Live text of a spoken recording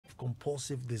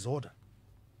compulsive disorder.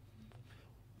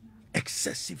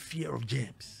 Excessive fear of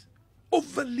germs.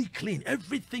 Overly clean.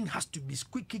 Everything has to be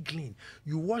squeaky clean.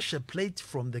 You wash a plate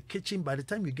from the kitchen. By the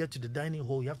time you get to the dining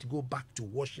hall, you have to go back to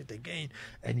wash it again.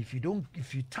 And if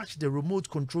you touch the remote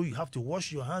control, you have to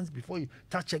wash your hands before you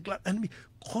touch a glass. And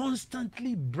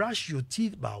constantly brush your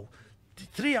teeth about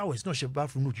 3 hours. No,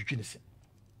 bathroom, no,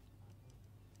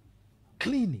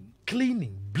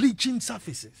 cleaning, bleaching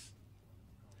surfaces,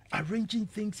 arranging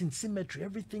things in symmetry.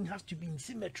 Everything has to be in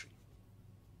symmetry.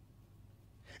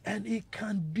 And it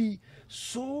can be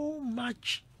so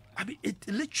much, it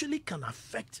literally can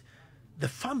affect the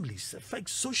families, affect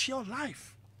social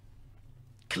life.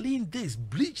 Clean this,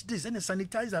 bleach this, and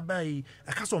sanitize by a.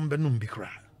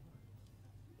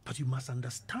 But you must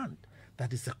understand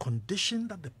that it's a condition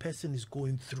that the person is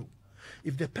going through.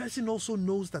 If the person also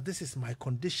knows that this is my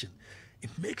condition, it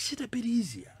makes it a bit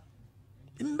easier.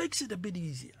 It makes it a bit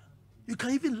easier. You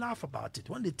can even laugh about it.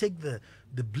 When they take the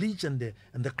bleach and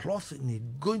the cloth and they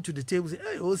go into the table and say,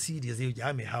 hey,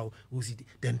 OCD, how OCD,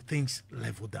 then things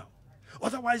level down.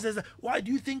 Otherwise, there's why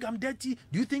do you think I'm dirty?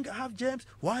 Do you think I have germs?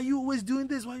 Why are you always doing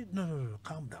this? Why? No,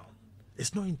 calm down.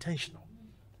 It's not intentional.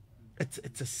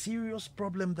 It's a serious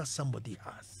problem that somebody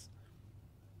has.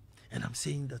 And I'm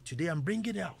saying that today I'm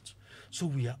bringing it out. So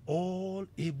we are all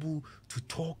able to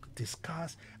talk,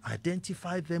 discuss,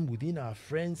 identify them within our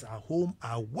friends, our home,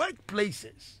 our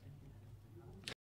workplaces.